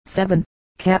7.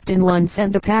 Captain Lund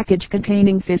sent a package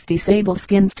containing 50 sable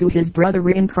skins to his brother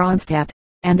in Kronstadt,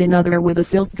 and another with a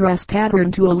silk dress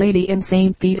pattern to a lady in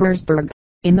St. Petersburg.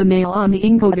 In the mail on the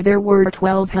Ingoda there were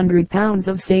 1,200 pounds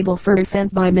of sable fur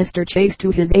sent by Mr. Chase to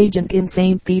his agent in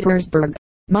St. Petersburg.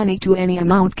 Money to any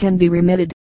amount can be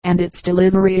remitted, and its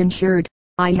delivery insured.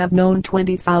 I have known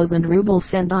 20,000 rubles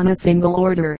sent on a single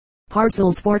order.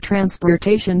 Parcels for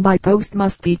transportation by post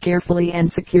must be carefully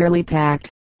and securely packed.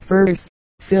 Furs,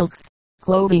 silks,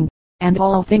 clothing, and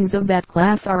all things of that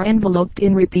class are enveloped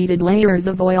in repeated layers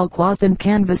of oilcloth and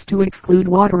canvas to exclude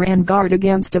water and guard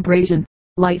against abrasion.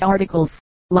 Light articles,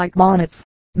 like bonnets,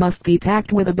 must be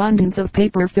packed with abundance of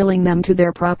paper filling them to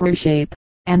their proper shape,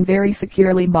 and very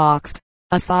securely boxed.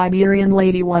 A Siberian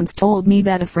lady once told me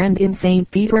that a friend in St.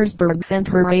 Petersburg sent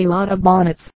her a lot of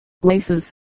bonnets, laces,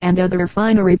 and other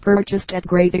finery purchased at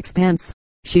great expense.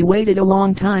 She waited a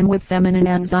long time with feminine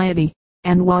anxiety,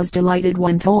 and was delighted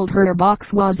when told her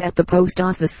box was at the post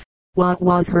office. What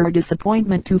was her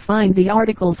disappointment to find the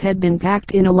articles had been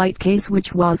packed in a light case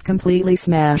which was completely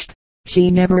smashed.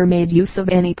 She never made use of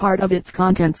any part of its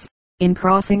contents. In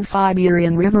crossing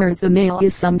Siberian rivers the mail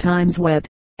is sometimes wet,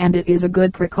 and it is a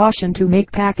good precaution to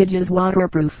make packages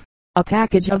waterproof. A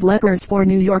package of letters for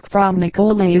New York from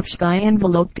Nikolaevsky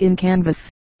enveloped in canvas,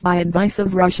 by advice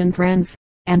of Russian friends,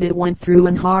 and it went through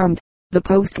unharmed. The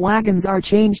post wagons are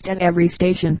changed at every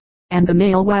station, and the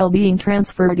mail while being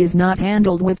transferred is not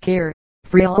handled with care.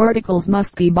 Frail articles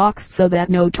must be boxed so that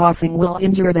no tossing will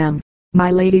injure them. My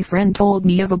lady friend told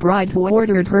me of a bride who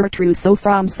ordered her trousseau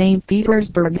from St.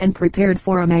 Petersburg and prepared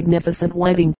for a magnificent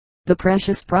wedding. The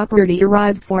precious property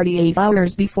arrived 48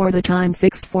 hours before the time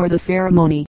fixed for the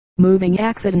ceremony. Moving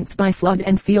accidents by flood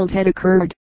and field had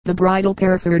occurred. The bridal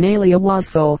paraphernalia was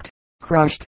soaked,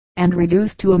 crushed, and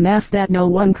reduced to a mass that no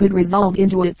one could resolve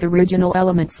into its original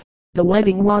elements. The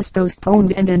wedding was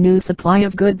postponed and a new supply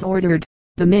of goods ordered.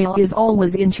 The mail is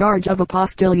always in charge of a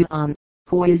postilion,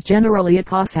 who is generally a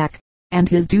Cossack, and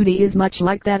his duty is much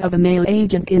like that of a mail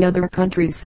agent in other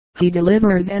countries. He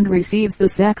delivers and receives the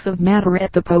sacks of matter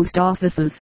at the post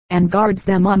offices, and guards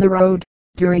them on the road.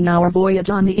 During our voyage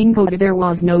on the Ingoda there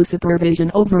was no supervision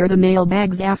over the mail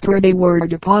bags after they were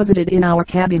deposited in our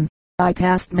cabin. I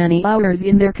passed many hours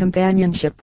in their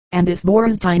companionship, and if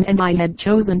Borstein and I had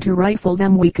chosen to rifle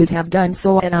them we could have done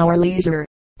so at our leisure.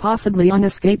 Possibly an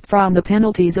escape from the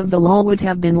penalties of the law would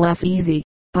have been less easy.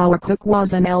 Our cook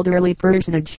was an elderly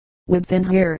personage, with thin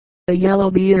hair, a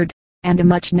yellow beard, and a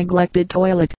much neglected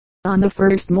toilet. On the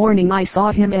first morning I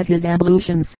saw him at his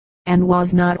ablutions, and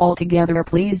was not altogether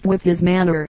pleased with his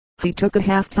manner. He took a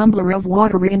half tumbler of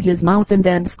water in his mouth and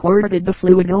then squirted the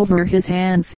fluid over his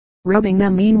hands, rubbing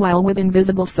them meanwhile with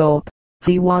invisible soap.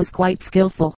 He was quite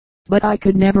skillful, but I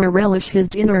could never relish his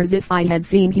dinners if I had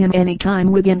seen him any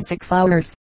time within 6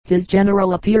 hours. His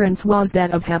general appearance was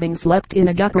that of having slept in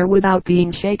a gutter without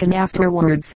being shaken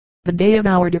afterwards. The day of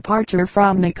our departure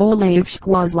from Nikolaevsk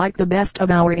was like the best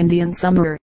of our Indian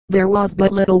summer. There was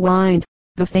but little wind,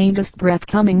 the faintest breath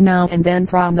coming now and then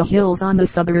from the hills on the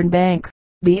southern bank.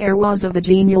 The air was of a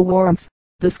genial warmth,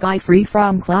 the sky free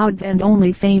from clouds and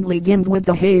only faintly dimmed with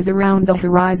the haze around the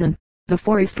horizon. The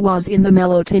forest was in the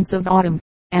mellow tints of autumn,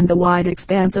 and the wide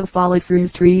expanse of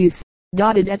foliferous trees,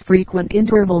 dotted at frequent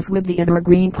intervals with the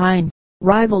evergreen pine,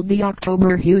 rivaled the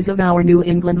October hues of our New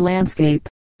England landscape.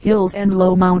 Hills and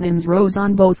low mountains rose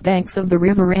on both banks of the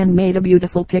river and made a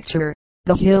beautiful picture.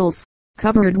 The hills,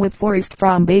 covered with forest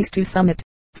from base to summit,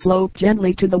 sloped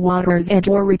gently to the water's edge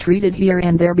or retreated here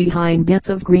and there behind bits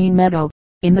of green meadow.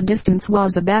 In the distance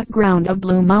was a background of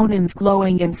blue mountains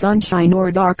glowing in sunshine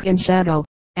or dark in shadow,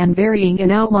 and varying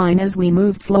in outline as we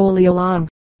moved slowly along.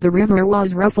 The river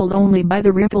was ruffled only by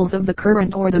the ripples of the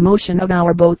current or the motion of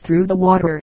our boat through the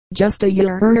water. Just a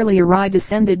year earlier I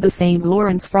descended the St.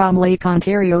 Lawrence from Lake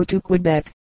Ontario to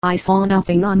Quebec. I saw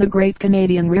nothing on the great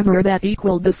Canadian river that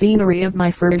equaled the scenery of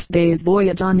my first day's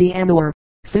voyage on the Amour.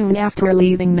 Soon after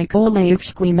leaving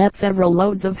Nikolaevsk we met several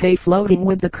loads of hay floating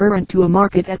with the current to a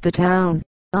market at the town.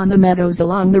 On the meadows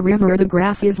along the river the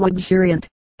grass is luxuriant,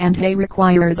 and hay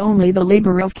requires only the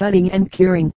labor of cutting and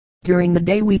curing. During the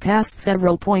day we passed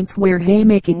several points where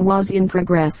haymaking was in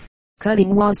progress.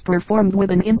 Cutting was performed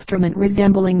with an instrument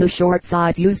resembling the short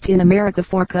scythe used in America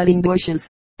for cutting bushes.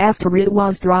 After it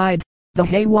was dried, the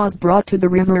hay was brought to the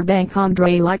river bank on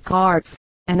dray-like carts.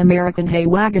 An American hay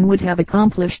wagon would have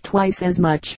accomplished twice as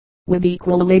much, with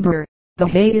equal labor. The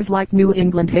hay is like New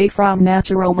England hay from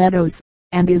natural meadows,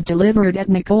 and is delivered at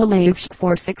Nikolaevsk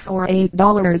for $6 or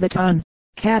 $8 a ton.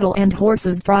 Cattle and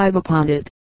horses thrive upon it,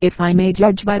 if I may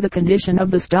judge by the condition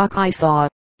of the stock I saw.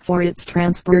 For its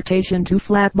transportation to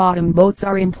flat-bottom boats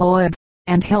are employed,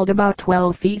 and held about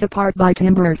 12 feet apart by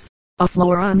timbers. A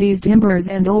floor on these timbers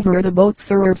and over the boats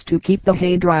serves to keep the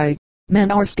hay dry.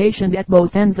 Men are stationed at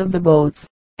both ends of the boats,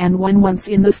 and when once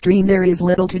in the stream there is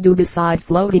little to do beside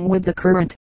floating with the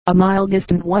current. A mile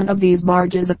distant one of these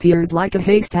barges appears like a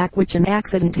haystack which an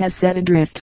accident has set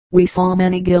adrift. We saw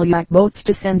many Gilyak boats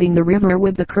descending the river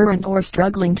with the current or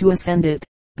struggling to ascend it.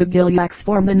 The Gilyaks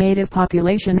form the native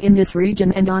population in this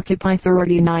region and occupy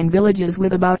 39 villages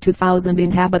with about 2,000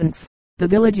 inhabitants. The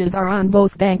villages are on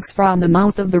both banks from the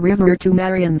mouth of the river to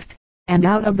Mariansk, and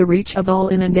out of the reach of all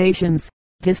inundations.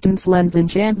 Distance lends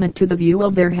enchantment to the view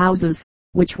of their houses,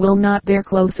 which will not bear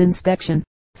close inspection.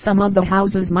 Some of the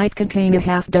houses might contain a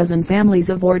half-dozen families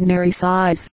of ordinary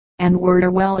size, and were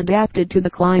well adapted to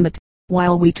the climate.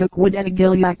 While we took wood at a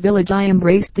Gilyak village I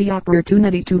embraced the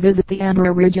opportunity to visit the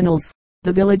aboriginals.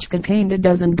 The village contained a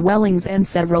dozen dwellings and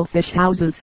several fish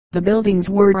houses. The buildings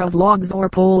were of logs or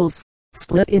poles,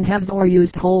 split in halves or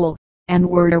used whole, and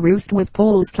were roofed with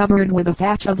poles covered with a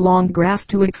thatch of long grass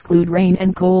to exclude rain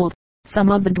and cold.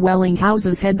 Some of the dwelling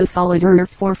houses had the solid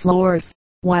earth for floors,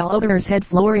 while others had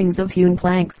floorings of hewn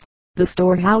planks. The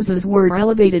storehouses were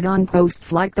elevated on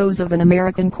posts like those of an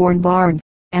American corn barn,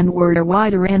 and were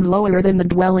wider and lower than the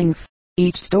dwellings.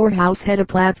 Each storehouse had a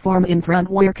platform in front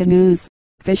where canoes,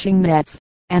 fishing nets,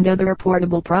 and other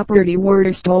portable property were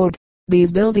stowed.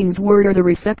 These buildings were the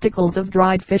receptacles of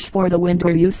dried fish for the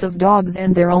winter use of dogs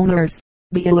and their owners.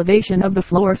 The elevation of the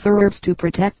floor serves to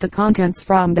protect the contents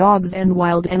from dogs and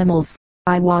wild animals.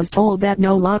 I was told that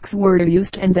no locks were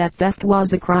used and that theft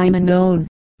was a crime unknown.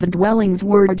 The dwellings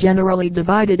were generally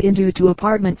divided into two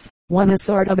apartments, one a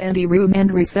sort of anteroom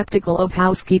and receptacle of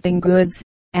housekeeping goods,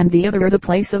 and the other the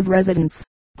place of residence.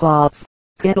 Pots,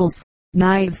 kettles,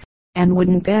 knives, and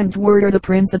wooden pans were the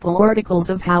principal articles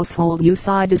of household use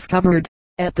I discovered.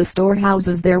 At the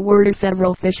storehouses there were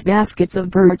several fish baskets of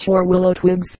birch or willow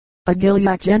twigs. A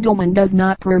Gilyak gentleman does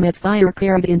not permit fire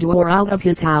carried into or out of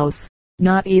his house,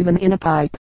 not even in a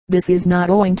pipe. This is not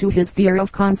owing to his fear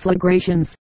of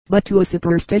conflagrations, but to a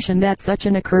superstition that such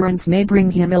an occurrence may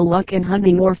bring him ill luck in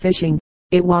hunting or fishing.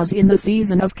 It was in the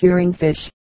season of curing fish,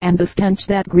 and the stench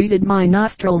that greeted my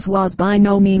nostrils was by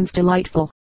no means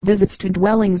delightful. Visits to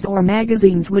dwellings or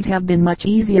magazines would have been much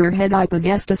easier had I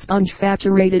possessed a sponge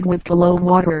saturated with cologne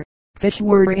water. Fish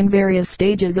were in various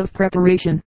stages of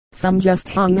preparation. Some just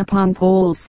hung upon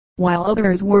poles, while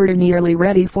others were nearly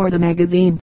ready for the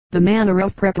magazine. The manner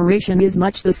of preparation is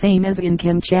much the same as in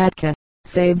Kamchatka,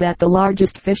 save that the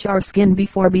largest fish are skinned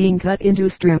before being cut into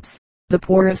strips. The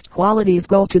poorest qualities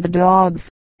go to the dogs,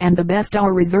 and the best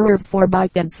are reserved for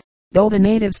bipeds. Though the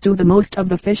natives do the most of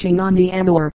the fishing on the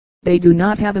Amur, they do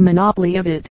not have a monopoly of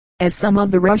it, as some of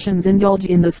the Russians indulge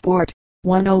in the sport.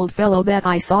 One old fellow that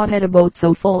I saw had a boat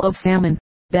so full of salmon,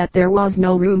 that there was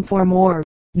no room for more.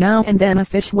 Now and then a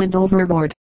fish went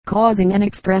overboard, causing an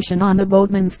expression on the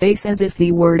boatman's face as if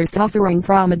he were suffering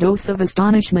from a dose of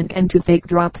astonishment and toothache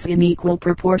drops in equal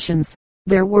proportions.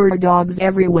 There were dogs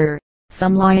everywhere,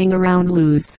 some lying around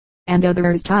loose, and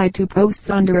others tied to posts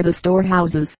under the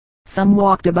storehouses. Some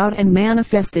walked about and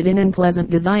manifested an unpleasant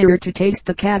desire to taste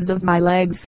the calves of my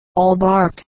legs. All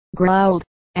barked, growled,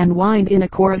 and whined in a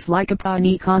chorus like a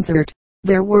Pawnee concert.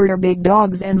 There were big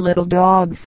dogs and little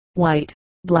dogs, white,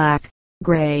 black,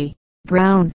 gray,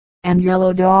 brown, and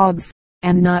yellow dogs,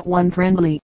 and not one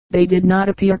friendly. They did not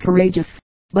appear courageous,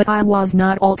 but I was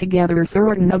not altogether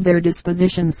certain of their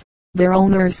dispositions. Their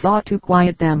owners sought to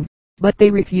quiet them, but they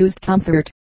refused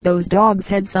comfort. Those dogs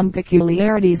had some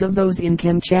peculiarities of those in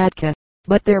Kamchatka,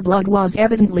 but their blood was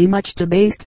evidently much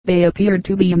debased. They appeared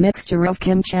to be a mixture of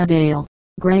Kamchatka,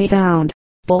 greyhound,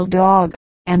 bulldog,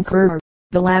 and cur,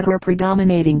 the latter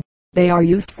predominating. They are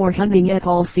used for hunting at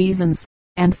all seasons,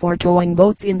 and for towing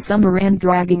boats in summer and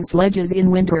dragging sledges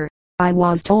in winter. I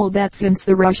was told that since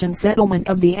the Russian settlement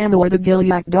of the Amur the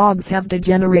Gilyak dogs have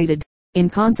degenerated, in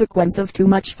consequence of too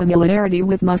much familiarity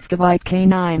with Muscovite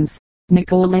canines.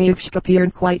 Nikolaevsk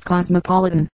appeared quite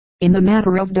cosmopolitan in the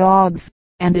matter of dogs,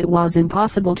 and it was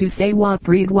impossible to say what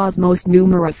breed was most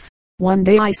numerous. One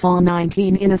day I saw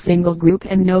 19 in a single group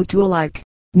and no two alike.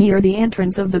 Near the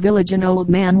entrance of the village an old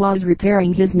man was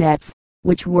repairing his nets,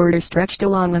 which were stretched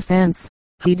along a fence.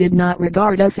 He did not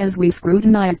regard us as we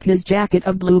scrutinized his jacket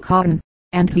of blue cotton,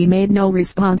 and he made no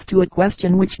response to a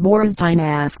question which Borstein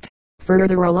asked.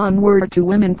 Further along were two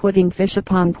women putting fish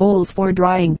upon poles for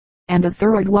drying, and a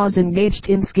third was engaged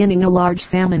in skinning a large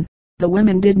salmon. The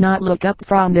women did not look up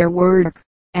from their work,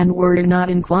 and were not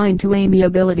inclined to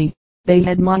amiability. They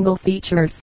had Mongol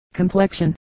features,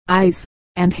 complexion, eyes,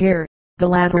 and hair, the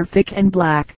latter thick and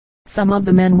black. Some of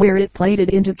the men wear it plaited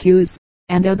into queues,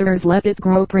 and others let it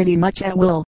grow pretty much at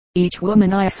will. Each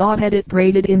woman I saw had it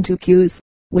braided into queues,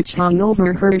 which hung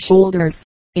over her shoulders.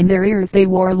 In their ears they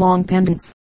wore long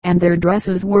pendants, and their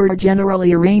dresses were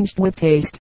generally arranged with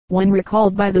taste. When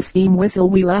recalled by the steam whistle,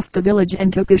 we left the village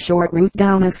and took a short route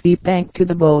down a steep bank to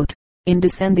the boat. In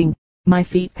descending, my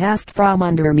feet passed from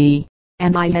under me,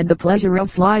 and I had the pleasure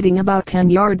of sliding about 10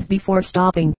 yards before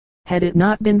stopping. Had it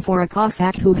not been for a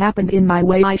Cossack who happened in my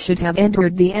way, I should have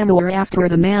entered the Amur after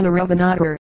the manner of an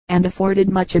otter, and afforded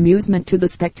much amusement to the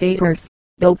spectators,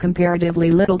 though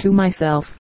comparatively little to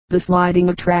myself. The sliding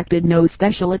attracted no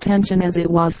special attention, as it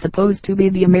was supposed to be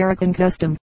the American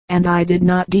custom, and I did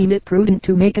not deem it prudent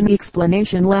to make an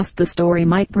explanation lest the story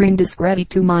might bring discredit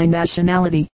to my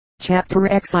nationality. Chapter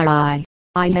XII.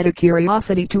 I had a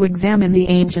curiosity to examine the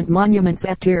ancient monuments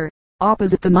at Tyr,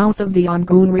 opposite the mouth of the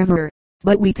Ongoon River,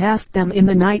 but we passed them in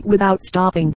the night without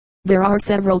stopping. There are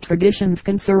several traditions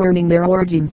concerning their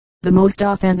origin. The most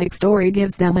authentic story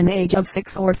gives them an age of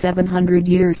 600 or 700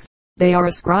 years. They are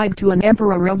ascribed to an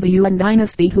emperor of the Yuan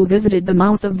dynasty who visited the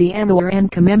mouth of the Amur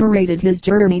and commemorated his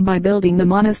journey by building the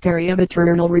monastery of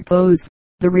Eternal Repose.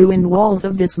 The ruined walls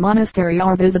of this monastery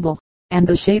are visible, and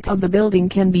the shape of the building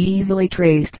can be easily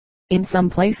traced. In some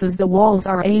places the walls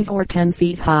are 8 or 10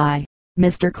 feet high.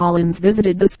 Mr. Collins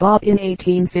visited the spot in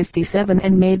 1857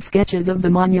 and made sketches of the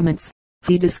monuments.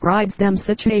 He describes them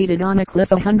situated on a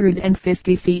cliff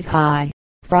 150 feet high,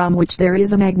 from which there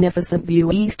is a magnificent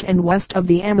view east and west of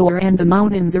the Amur and the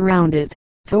mountains around it.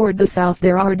 Toward the south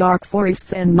there are dark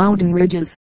forests and mountain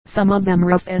ridges, some of them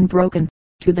rough and broken.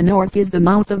 To the north is the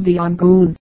mouth of the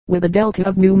Ongoon, with a delta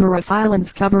of numerous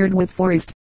islands covered with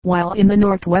forest, while in the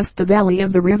northwest the valley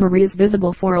of the river is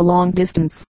visible for a long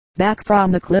distance. Back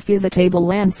from the cliff is a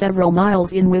tableland several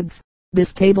miles in width.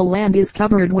 This tableland is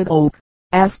covered with oak,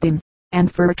 aspen, and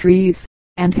fir trees,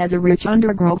 and has a rich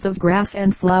undergrowth of grass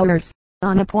and flowers.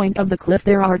 On a point of the cliff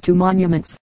there are 2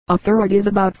 monuments. A third is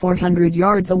about 400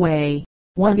 yards away.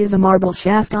 One is a marble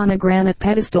shaft on a granite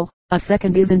pedestal, a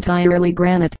second is entirely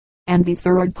granite, and the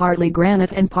third partly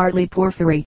granite and partly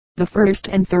porphyry. The first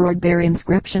and third bear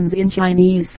inscriptions in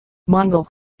Chinese, Mongol,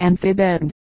 and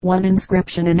Tibetan. One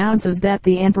inscription announces that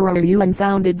the Emperor Yuan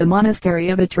founded the monastery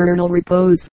of Eternal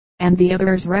Repose, and the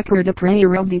others record a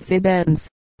prayer of the Tibetans.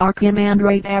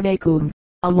 Archimandrite Abakun,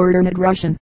 a learned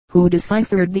Russian, who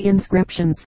deciphered the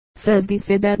inscriptions, says the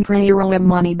Tibetan prayer Om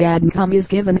Mani Padme Hum is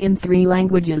given in 3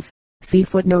 languages. See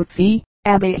footnote C.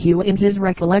 Abahu in his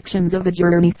recollections of a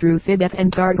journey through Tibet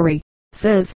and Tartary,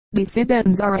 says, the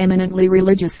Tibetans are eminently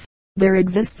religious. There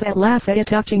exists at Lhasa a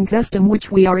touching custom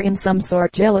which we are in some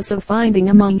sort jealous of finding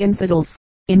among infidels.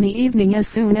 In the evening, as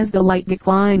soon as the light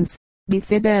declines, the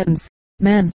Tibetans,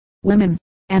 men, women,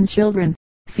 and children,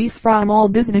 cease from all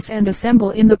business and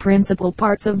assemble in the principal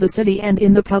parts of the city and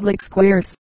in the public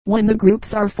squares. When the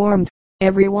groups are formed,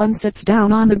 everyone sits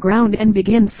down on the ground and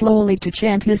begins slowly to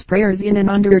chant his prayers in an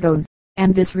undertone,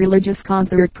 and this religious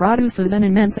concert produces an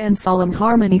immense and solemn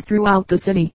harmony throughout the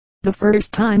city. The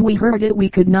first time we heard it we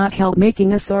could not help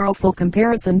making a sorrowful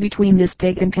comparison between this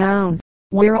pagan town,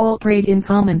 where all prayed in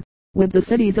common, with the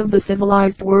cities of the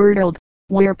civilized world,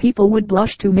 where people would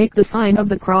blush to make the sign of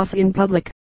the cross in public.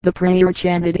 The prayer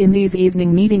chanted in these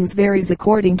evening meetings varies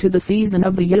according to the season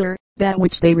of the year. That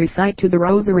which they recite to the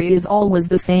rosary is always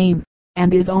the same,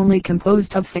 and is only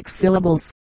composed of 6 syllables.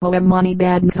 Om Mani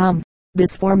Padme Hum.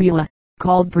 This formula,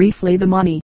 called briefly the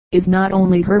money, is not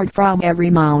only heard from every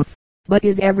mouth, but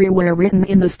is everywhere written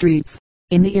in the streets,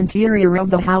 in the interior of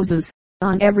the houses,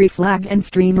 on every flag and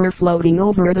streamer floating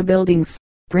over the buildings,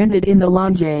 printed in the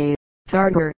Longe,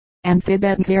 Tartar, and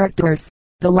Tibetan characters.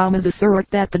 The Lamas assert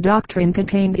that the doctrine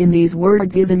contained in these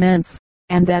words is immense,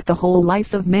 and that the whole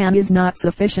life of man is not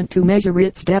sufficient to measure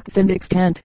its depth and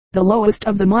extent. The lowest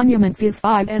of the monuments is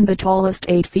 5 and the tallest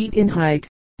 8 feet in height.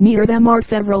 Near them are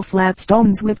several flat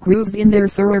stones with grooves in their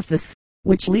surface,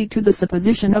 which lead to the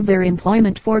supposition of their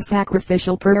employment for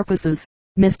sacrificial purposes.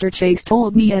 Mr. Chase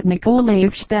told me at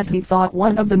Nikolaevsk that he thought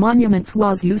one of the monuments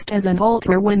was used as an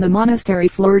altar when the monastery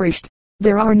flourished.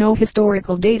 There are no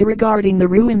historical data regarding the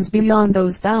ruins beyond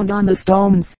those found on the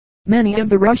stones. Many of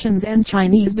the Russians and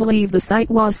Chinese believe the site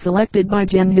was selected by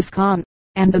Genghis Khan,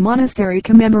 and the monastery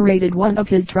commemorated one of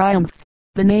his triumphs.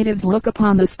 The natives look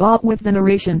upon the spot with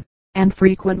veneration, and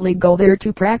frequently go there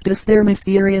to practice their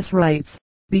mysterious rites.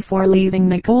 Before leaving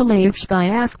Nikolaevsk I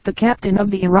asked the captain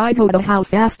of the Irigoda how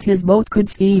fast his boat could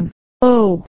steam.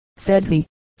 "Oh," said he,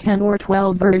 10 or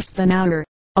 12 versts an hour.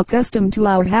 Accustomed to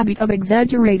our habit of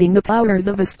exaggerating the powers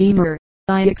of a steamer,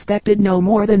 I expected no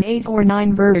more than 8 or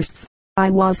 9 versts. I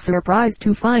was surprised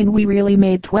to find we really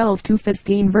made 12 to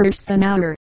 15 versts an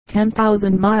hour.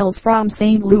 10,000 miles from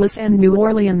St. Louis and New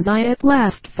Orleans I at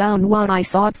last found what I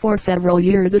sought for several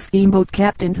years, a steamboat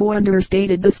captain who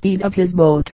understated the speed of his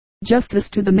boat. Justice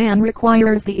to the man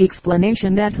requires the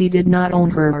explanation that he did not own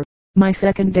her. My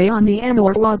second day on the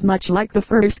Amour was much like the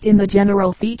first in the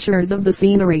general features of the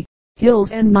scenery.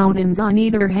 Hills and mountains on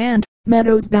either hand,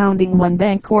 meadows bounding one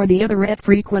bank or the other at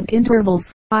frequent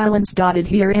intervals, islands dotted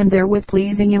here and there with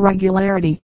pleasing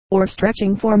irregularity, or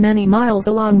stretching for many miles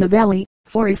along the valley,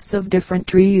 forests of different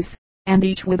trees, and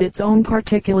each with its own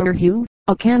particular hue,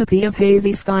 a canopy of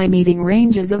hazy sky meeting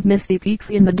ranges of misty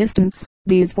peaks in the distance.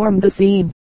 These form the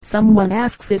scene. Someone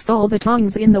asks if all the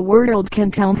tongues in the world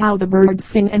can tell how the birds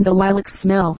sing and the lilacs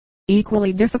smell.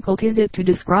 Equally difficult is it to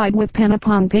describe with pen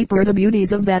upon paper the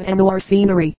beauties of that Amour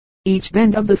scenery. Each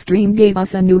bend of the stream gave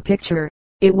us a new picture.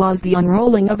 It was the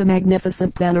unrolling of a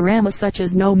magnificent panorama such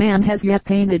as no man has yet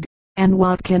painted. And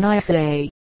what can I say?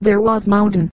 There was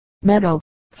mountain, meadow,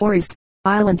 forest,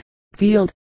 island,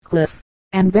 field, cliff,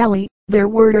 and valley. There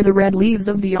were the red leaves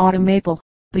of the autumn maple,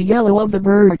 the yellow of the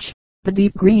birch, the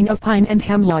deep green of pine and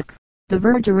hemlock, the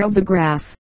verdure of the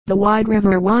grass, the wide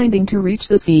river winding to reach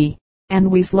the sea, and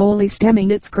we slowly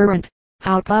stemming its current.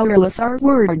 How powerless are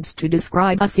words to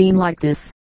describe a scene like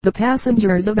this. The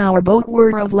passengers of our boat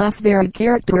were of less varied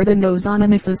character than those on a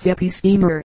Mississippi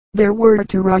steamer. There were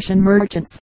 2 Russian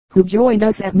merchants, who joined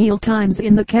us at meal times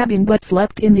in the cabin but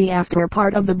slept in the after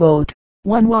part of the boat.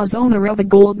 One was owner of a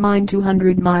gold mine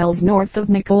 200 miles north of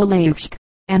Nikolaevsk,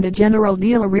 and a general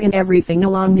dealer in everything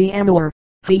along the Amour.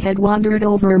 He had wandered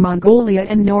over Mongolia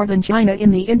and northern China in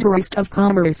the interest of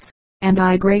commerce, and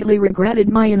I greatly regretted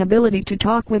my inability to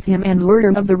talk with him and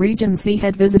learn of the regions he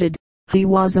had visited. He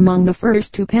was among the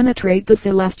first to penetrate the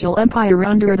Celestial Empire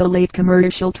under the late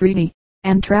commercial treaty,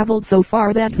 and traveled so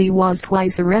far that he was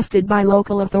twice arrested by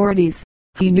local authorities.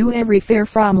 He knew every fare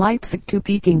from Leipzig to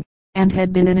Peking, and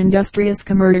had been an industrious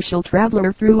commercial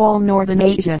traveler through all northern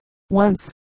Asia.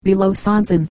 Once, below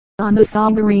Sansan, on the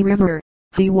Sangari River,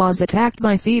 he was attacked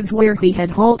by thieves where he had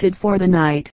halted for the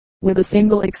night. With a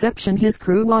single exception his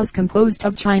crew was composed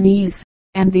of Chinese,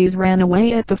 and these ran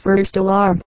away at the first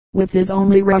alarm. With his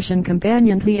only Russian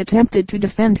companion he attempted to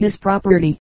defend his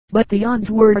property, but the odds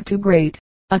were too great,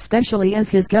 especially as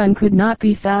his gun could not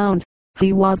be found.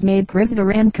 He was made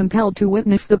prisoner and compelled to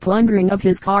witness the plundering of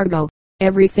his cargo,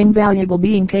 everything valuable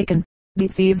being taken. The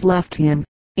thieves left him.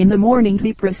 In the morning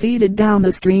he proceeded down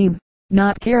the stream,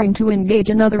 not caring to engage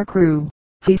another crew.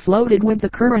 He floated with the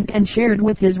current and shared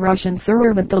with his Russian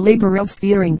servant the labor of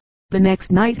steering. The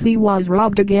next night he was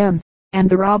robbed again, and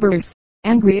the robbers,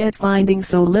 angry at finding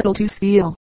so little to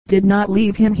steal, did not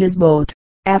leave him his boat.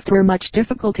 After much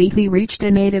difficulty he reached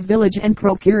a native village and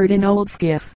procured an old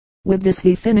skiff. With this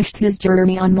he finished his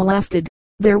journey unmolested.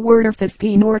 There were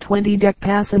 15 or 20 deck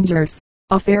passengers,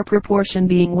 a fair proportion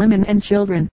being women and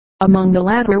children. Among the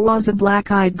latter was a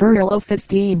black-eyed girl of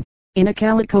 15, in a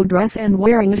calico dress and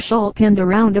wearing a shawl pinned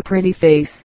around a pretty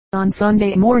face. On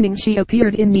Sunday morning she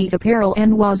appeared in neat apparel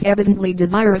and was evidently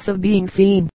desirous of being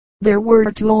seen. There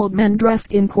were 2 old men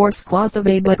dressed in coarse cloth of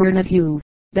a butternut hue,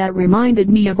 that reminded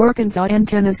me of Arkansas and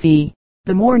Tennessee.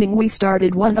 The morning we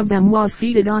started one of them was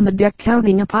seated on the deck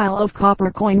counting a pile of copper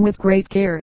coin with great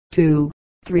care. 2,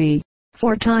 3,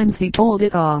 4 times he told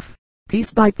it off,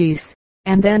 piece by piece,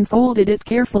 and then folded it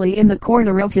carefully in the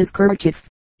corner of his kerchief.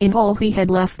 In all he had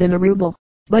less than a ruble,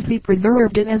 but he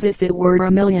preserved it as if it were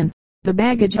a million. The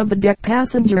baggage of the deck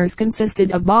passengers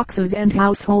consisted of boxes and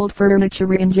household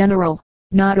furniture in general,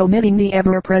 not omitting the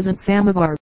ever-present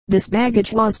samovar. This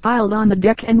baggage was piled on the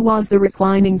deck and was the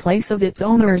reclining place of its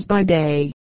owners by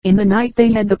day. In the night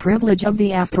they had the privilege of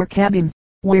the after cabin,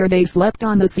 where they slept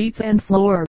on the seats and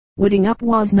floor. Wooding up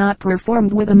was not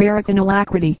performed with American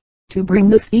alacrity. To bring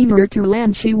the steamer to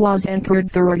land she was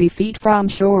anchored 30 feet from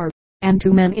shore, and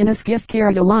 2 men in a skiff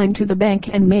carried a line to the bank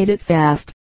and made it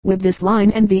fast. With this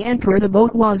line and the anchor the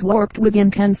boat was warped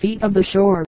within 10 feet of the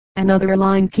shore, another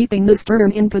line keeping the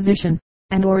stern in position.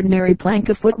 An ordinary plank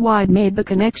a foot wide made the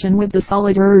connection with the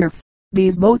solid earth.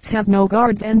 These boats have no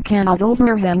guards and cannot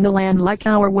overhang the land like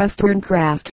our western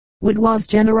craft. Wood was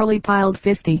generally piled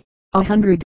 50,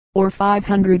 100, or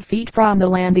 500 feet from the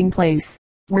landing place,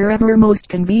 wherever most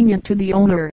convenient to the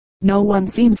owner. No one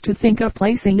seems to think of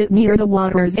placing it near the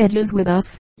water's edges with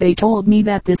us. They told me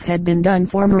that this had been done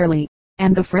formerly,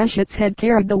 and the freshets had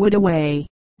carried the wood away.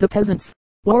 The peasants,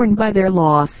 warned by their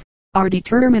loss, are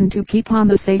determined to keep on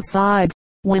the safe side.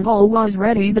 When all was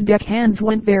ready the deck hands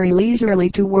went very leisurely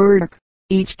to work.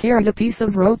 Each carried a piece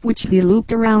of rope which he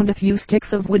looped around a few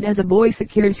sticks of wood as a boy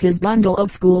secures his bundle of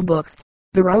school books.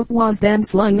 The rope was then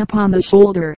slung upon the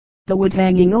shoulder, the wood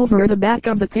hanging over the back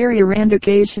of the carrier and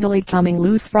occasionally coming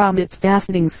loose from its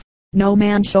fastenings. No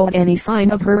man showed any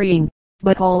sign of hurrying,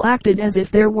 but all acted as if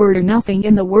there were nothing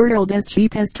in the world as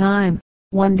cheap as time.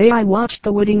 One day I watched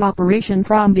the wooding operation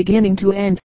from beginning to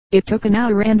end. It took an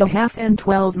hour and a half and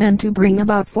 12 men to bring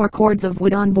about 4 cords of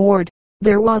wood on board.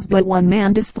 There was but one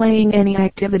man displaying any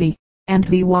activity, and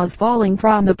he was falling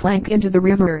from the plank into the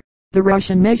river. The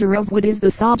Russian measure of wood is the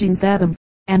sajin fathom,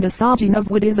 and a sajin of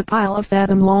wood is a pile of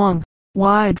fathom long,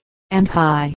 wide, and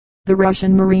high. The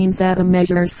Russian marine fathom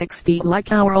measures 6 feet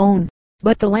like our own,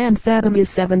 but the land fathom is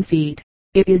 7 feet.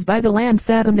 It is by the land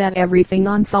fathom that everything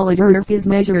on solid earth is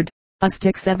measured. A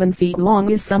stick 7 feet long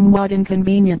is somewhat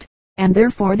inconvenient, and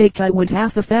therefore they cut wood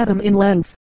half a fathom in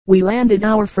length. We landed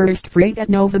our first freight at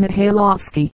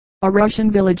Novomihailovsky, a Russian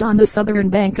village on the southern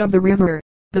bank of the river.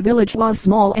 The village was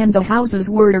small and the houses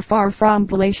were far from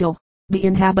palatial. The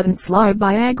inhabitants lived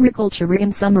by agriculture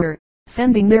in summer,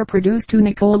 sending their produce to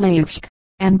Nikolaevsk,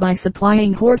 and by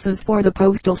supplying horses for the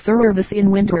postal service in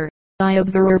winter. I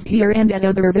observed here and at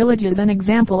other villages an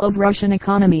example of Russian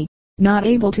economy. Not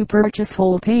able to purchase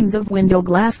whole panes of window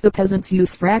glass, the peasants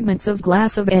use fragments of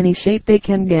glass of any shape they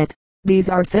can get. These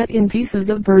are set in pieces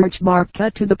of birch bark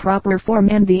cut to the proper form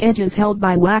and the edges held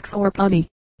by wax or putty.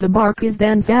 The bark is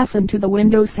then fastened to the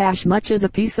window sash much as a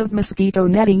piece of mosquito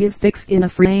netting is fixed in a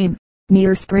frame.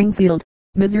 Near Springfield,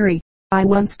 Missouri, I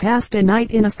once passed a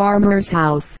night in a farmer's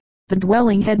house. The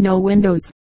dwelling had no windows,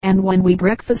 and when we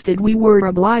breakfasted we were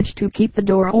obliged to keep the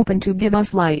door open to give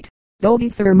us light, though the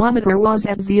thermometer was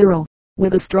at 0,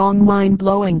 with a strong wind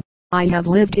blowing. I have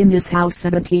lived in this house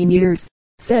 17 years,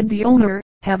 said the owner,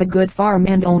 have a good farm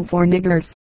and own 4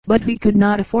 niggers, but we could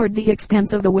not afford the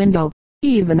expense of a window,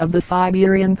 even of the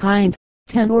Siberian kind.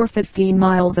 10 or 15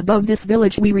 miles above this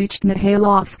village we reached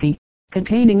Mihailovsky,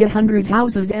 containing 100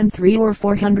 houses and 300 or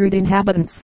 400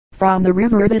 inhabitants. From the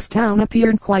river this town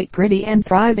appeared quite pretty and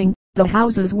thriving. The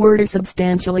houses were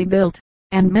substantially built,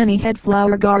 and many had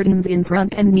flower gardens in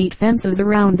front and neat fences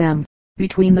around them.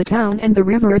 Between the town and the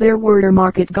river there were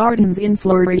market gardens in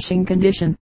flourishing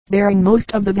condition, bearing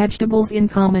most of the vegetables in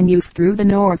common use through the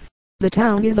north. The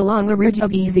town is along a ridge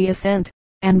of easy ascent,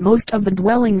 and most of the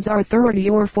dwellings are 30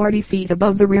 or 40 feet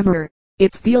above the river.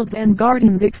 Its fields and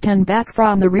gardens extend back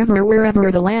from the river wherever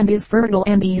the land is fertile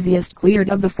and easiest cleared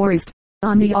of the forest.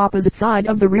 On the opposite side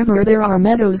of the river there are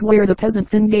meadows where the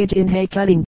peasants engage in hay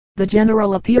cutting. The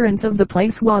general appearance of the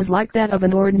place was like that of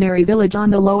an ordinary village on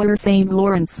the lower St.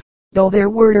 Lawrence, though there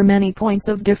were many points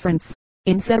of difference.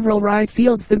 In several rye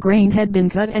fields the grain had been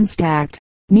cut and stacked.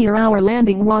 Near our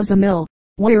landing was a mill,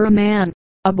 where a man,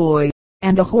 a boy,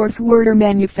 and a horse were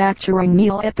manufacturing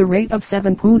meal at the rate of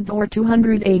 7 poods or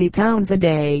 280 pounds a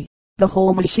day. The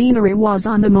whole machinery was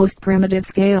on the most primitive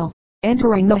scale.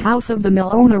 Entering the house of the mill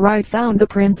owner I found the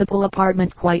principal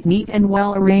apartment quite neat and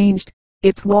well arranged,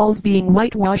 its walls being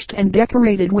whitewashed and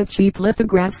decorated with cheap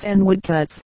lithographs and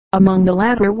woodcuts. Among the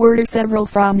latter were several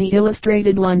from the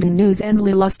Illustrated London News and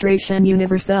L'Illustration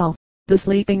Universelle. The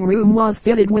sleeping room was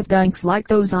fitted with bunks like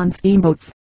those on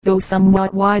steamboats, though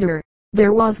somewhat wider.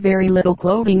 There was very little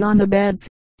clothing on the beds,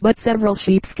 but several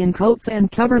sheepskin coats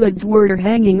and coverlids were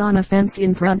hanging on a fence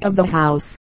in front of the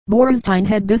house. Borstein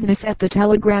had business at the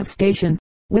telegraph station.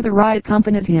 Witherite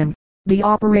accompanied him. The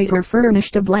operator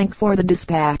furnished a blank for the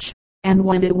dispatch, and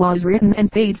when it was written and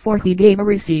paid for he gave a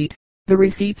receipt. The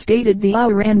receipt stated the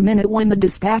hour and minute when the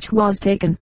dispatch was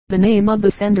taken, the name of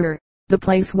the sender, the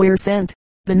place where sent,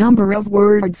 the number of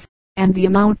words, and the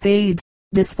amount paid.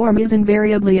 This form is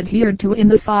invariably adhered to in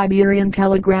the Siberian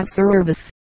telegraph service.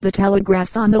 The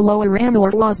telegraph on the lower Amur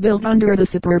was built under the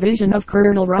supervision of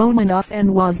Colonel Romanoff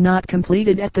and was not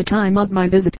completed at the time of my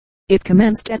visit. It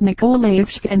commenced at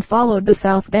Nikolaevsk and followed the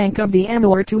south bank of the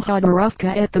Amur to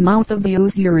Khodorkovka at the mouth of the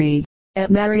Uzyury. At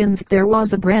Mariinsk there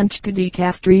was a branch to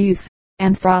Dekastries,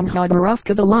 and from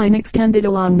Khodorkovka the line extended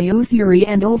along the Uzyury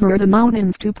and over the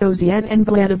mountains to Poziet and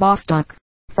Vladivostok.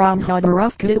 From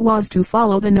Khodorkovka it was to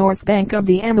follow the north bank of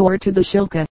the Amur to the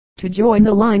Shilka, to join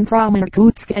the line from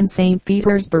Irkutsk and St.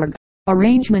 Petersburg.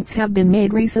 Arrangements have been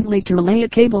made recently to lay a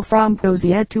cable from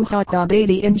Poziet to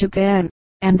Hokkaido in Japan,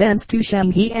 and thence to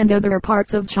Shanghai and other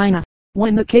parts of China.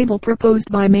 When the cable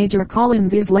proposed by Major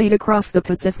Collins is laid across the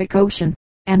Pacific Ocean,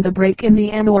 and the break in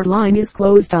the Amur line is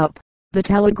closed up, the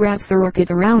telegraph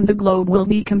circuit around the globe will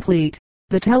be complete.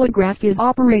 The telegraph is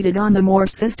operated on the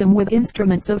Morse system with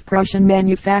instruments of Prussian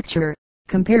manufacture.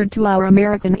 Compared to our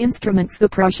American instruments the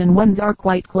Prussian ones are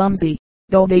quite clumsy,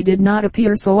 though they did not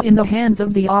appear so in the hands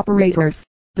of the operators.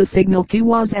 The signal key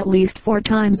was at least 4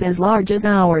 times as large as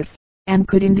ours, and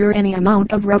could endure any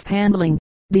amount of rough handling.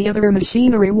 The other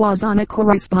machinery was on a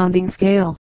corresponding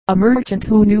scale. A merchant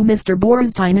who knew Mr.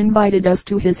 Borstein invited us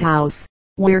to his house,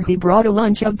 where he brought a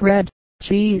lunch of bread,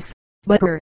 cheese,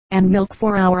 butter, and milk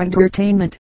for our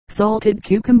entertainment. Salted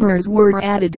cucumbers were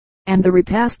added, and the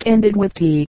repast ended with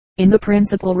tea. In the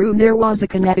principal room there was a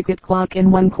Connecticut clock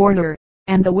in one corner,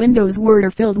 and the windows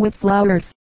were filled with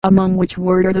flowers, among which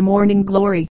were the morning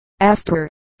glory, aster,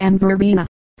 and verbena.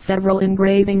 Several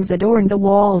engravings adorned the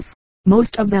walls,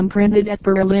 most of them printed at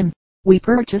Berlin. We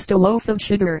purchased a loaf of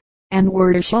sugar, and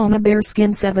were shown a bear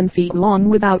skin 7 feet long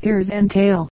without ears and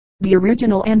tail. The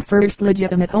original and first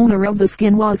legitimate owner of the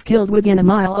skin was killed within a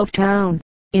mile of town.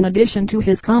 In addition to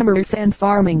his commerce and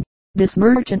farming, this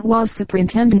merchant was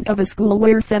superintendent of a school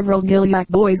where several Gilyak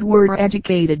boys were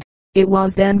educated. It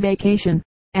was then vacation,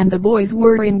 and the boys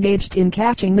were engaged in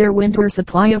catching their winter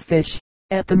supply of fish.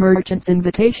 At the merchant's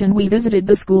invitation we visited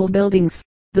the school buildings.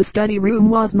 The study room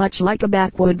was much like a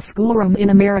backwoods schoolroom in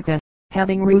America,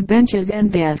 having rude benches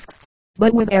and desks,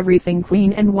 but with everything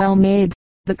clean and well made.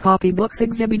 The copybooks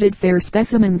exhibited fair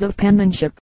specimens of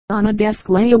penmanship. On a desk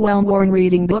lay a well-worn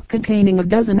reading book containing a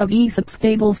dozen of Aesop's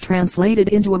fables translated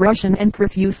into Russian and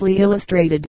profusely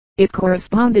illustrated. It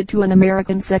corresponded to an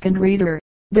American second reader.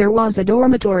 There was a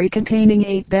dormitory containing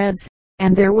 8 beds,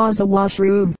 and there was a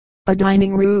washroom, a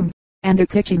dining room, and a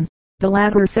kitchen, the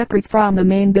latter separate from the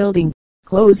main building.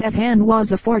 Close at hand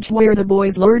was a forge where the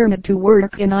boys learned to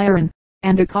work in iron,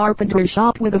 and a carpenter's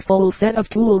shop with a full set of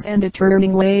tools and a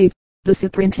turning lathe. The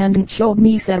superintendent showed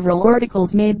me several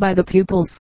articles made by the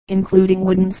pupils, including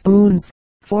wooden spoons,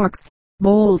 forks,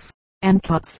 bowls, and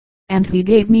cups, and he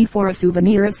gave me for a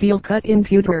souvenir a seal cut in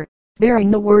pewter,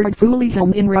 bearing the word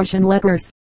Fulihim in Russian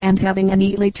letters, and having a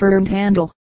neatly turned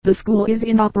handle. The school is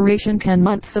in operation 10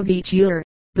 months of each year.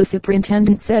 The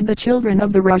superintendent said the children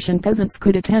of the Russian peasants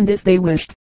could attend if they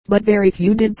wished, but very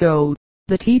few did so.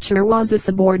 The teacher was a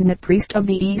subordinate priest of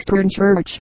the Eastern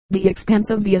Church. The expense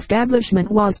of the establishment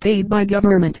was paid by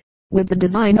government, with the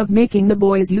design of making the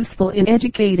boys useful in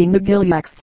educating the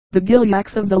Gilyaks. The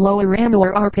Gilyaks of the lower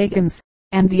Amur are pagans,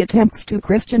 and the attempts to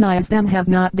Christianize them have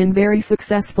not been very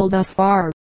successful thus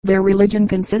far. Their religion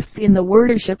consists in the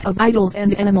worship of idols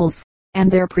and animals, and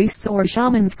their priests or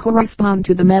shamans correspond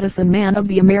to the medicine man of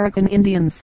the American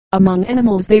Indians. Among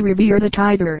animals they revere the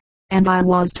tiger, and I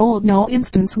was told no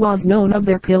instance was known of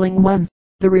their killing one.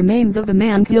 The remains of a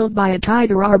man killed by a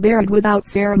tiger are buried without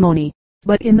ceremony,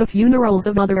 but in the funerals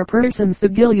of other persons the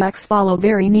Gilyaks follow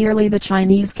very nearly the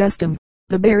Chinese custom.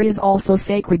 The bear is also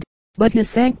sacred, but his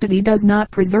sanctity does not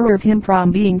preserve him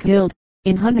from being killed.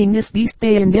 In hunting this beast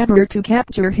they endeavor to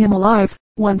capture him alive.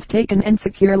 Once taken and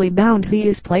securely bound he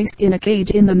is placed in a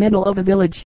cage in the middle of a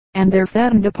village, and there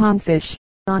fattened upon fish.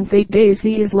 On fete days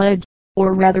he is led,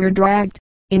 or rather dragged,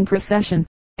 in procession,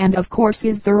 and of course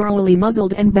is thoroughly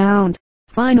muzzled and bound.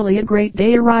 Finally a great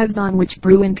day arrives on which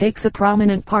Bruin takes a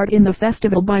prominent part in the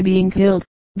festival by being killed.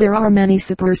 There are many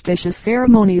superstitious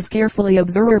ceremonies carefully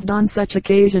observed on such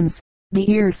occasions. The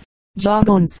ears,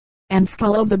 jawbones, and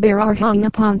skull of the bear are hung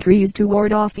upon trees to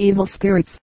ward off evil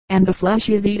spirits, and the flesh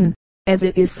is eaten, as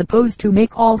it is supposed to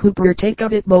make all who partake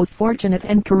of it both fortunate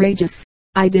and courageous.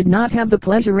 I did not have the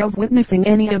pleasure of witnessing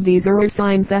any of these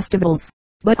ursine festivals,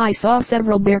 but I saw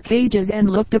several bear cages and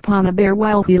looked upon a bear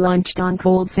while he lunched on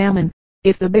cold salmon.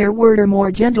 If the bear were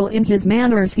more gentle in his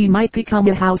manners he might become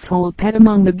a household pet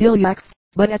among the Gilyaks,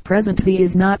 but at present he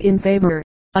is not in favor,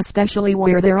 especially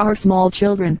where there are small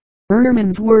children.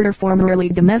 Ermines were formerly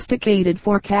domesticated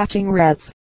for catching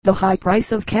rats, the high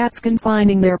price of cats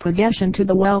confining their possession to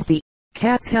the wealthy.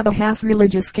 Cats have a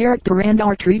half-religious character and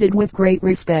are treated with great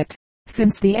respect.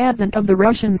 Since the advent of the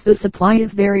Russians the supply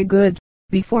is very good.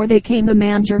 Before they came the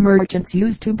manger merchants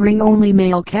used to bring only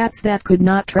male cats that could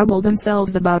not trouble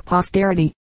themselves about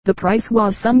posterity. The price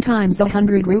was sometimes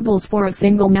 100 rubles for a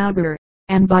single mazer,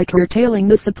 and by curtailing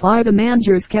the supply the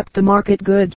mangers kept the market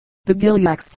good. The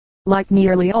Gilyaks, like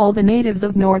nearly all the natives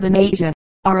of northern Asia,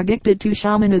 are addicted to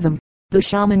shamanism. The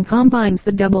shaman combines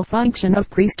the double function of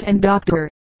priest and doctor,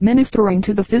 ministering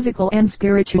to the physical and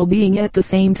spiritual being at the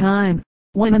same time.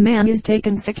 When a man is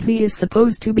taken sick he is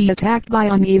supposed to be attacked by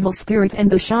an evil spirit and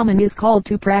the shaman is called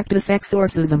to practice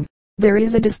exorcism. There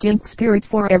is a distinct spirit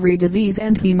for every disease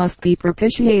and he must be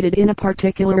propitiated in a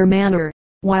particular manner.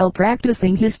 While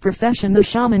practicing his profession the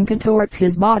shaman contorts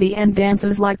his body and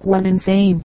dances like one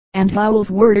insane, and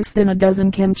howls worse than a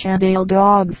dozen Kamchadale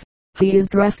dogs. He is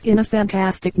dressed in a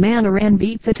fantastic manner and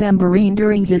beats a tambourine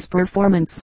during his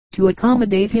performance. To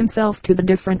accommodate himself to the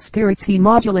different spirits he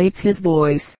modulates his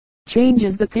voice,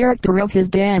 changes the character of his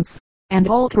dance, and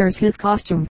alters his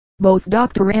costume. Both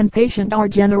doctor and patient are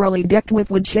generally decked with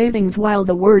wood shavings while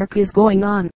the work is going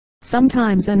on.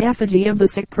 Sometimes an effigy of the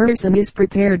sick person is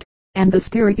prepared, and the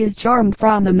spirit is charmed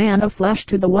from the man of flesh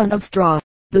to the one of straw.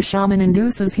 The shaman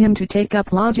induces him to take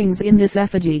up lodgings in this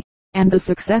effigy, and the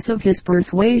success of his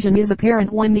persuasion is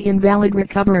apparent when the invalid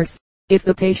recovers. If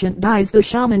the patient dies, the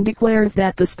shaman declares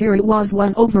that the spirit was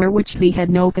one over which he had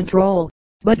no control,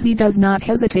 but he does not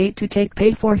hesitate to take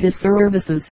pay for his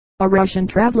services. A Russian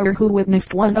traveler who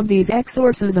witnessed one of these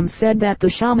exorcisms said that the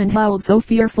shaman howled so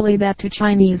fearfully that two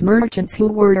Chinese merchants who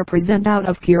were present out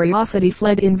of curiosity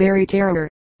fled in very terror.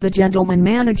 The gentleman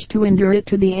managed to endure it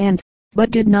to the end,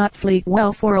 but did not sleep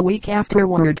well for a week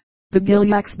afterward. The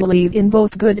Gilyaks believe in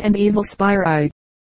both good and evil spiri.